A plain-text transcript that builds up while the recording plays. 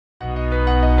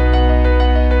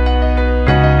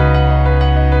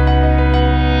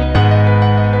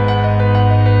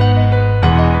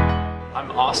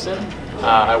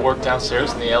work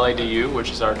downstairs in the LADU,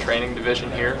 which is our training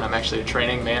division here. I'm actually a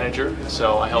training manager,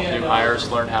 so I help new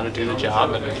hires learn how to do the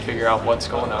job and figure out what's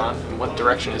going on and what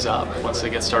direction is up once they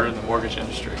get started in the mortgage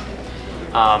industry.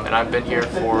 And I've been here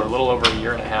for a little over a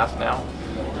year and a half now,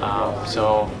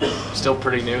 so still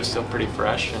pretty new, still pretty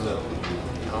fresh, and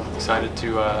I'm excited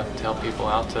to help people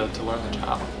out to learn the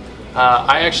job.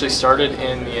 I actually started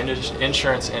in the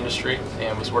insurance industry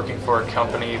and was working for a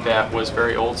company that was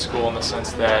very old school in the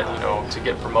sense that, to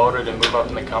get promoted and move up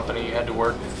in the company, you had to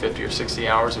work 50 or 60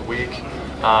 hours a week in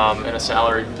a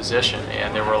salaried position.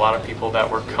 And there were a lot of people that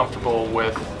were comfortable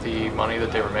with the money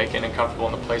that they were making and comfortable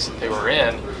in the place that they were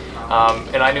in.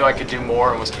 And I knew I could do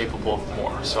more and was capable of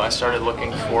more. So I started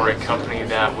looking for a company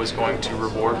that was going to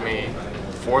reward me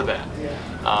for that.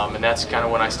 And that's kind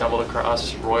of when I stumbled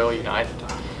across Royal United.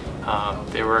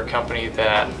 They were a company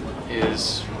that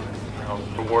is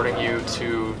rewarding you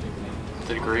to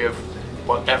the degree of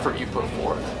what effort you put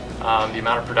forth. The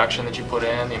amount of production that you put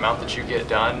in, the amount that you get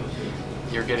done,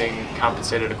 you're getting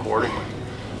compensated accordingly.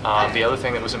 The other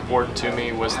thing that was important to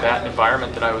me was that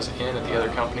environment that I was in at the other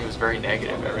company was very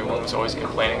negative. Everyone was always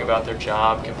complaining about their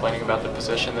job, complaining about the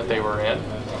position that they were in.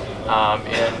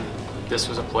 And this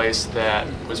was a place that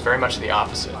was very much the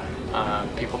opposite.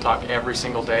 People talk every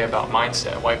single day about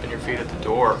mindset, wiping your feet at the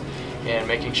door, and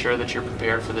making sure that you're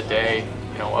prepared for the day,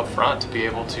 up front to be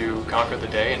able to conquer the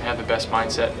day and have the best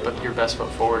mindset, put your best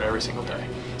foot forward every single day.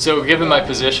 So, given my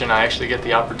position, I actually get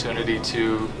the opportunity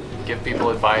to give people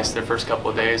advice their first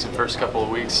couple of days and first couple of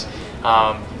weeks,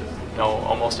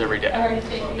 almost every day.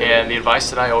 And the advice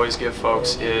that I always give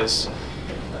folks is,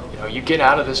 you get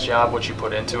out of this job what you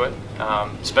put into it,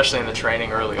 especially in the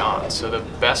training early on. So the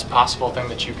best possible thing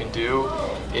that you can do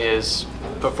is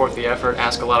put forth the effort,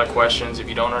 ask a lot of questions. If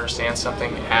you don't understand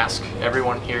something, ask.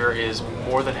 Everyone here is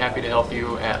more than happy to help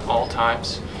you at all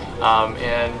times.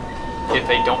 And if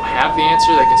they don't have the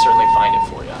answer, they can certainly find it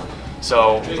for you.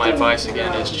 So my advice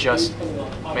again is just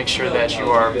make sure that you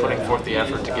are putting forth the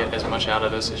effort to get as much out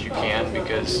of this as you can,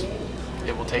 because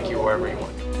it will take you wherever you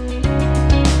want.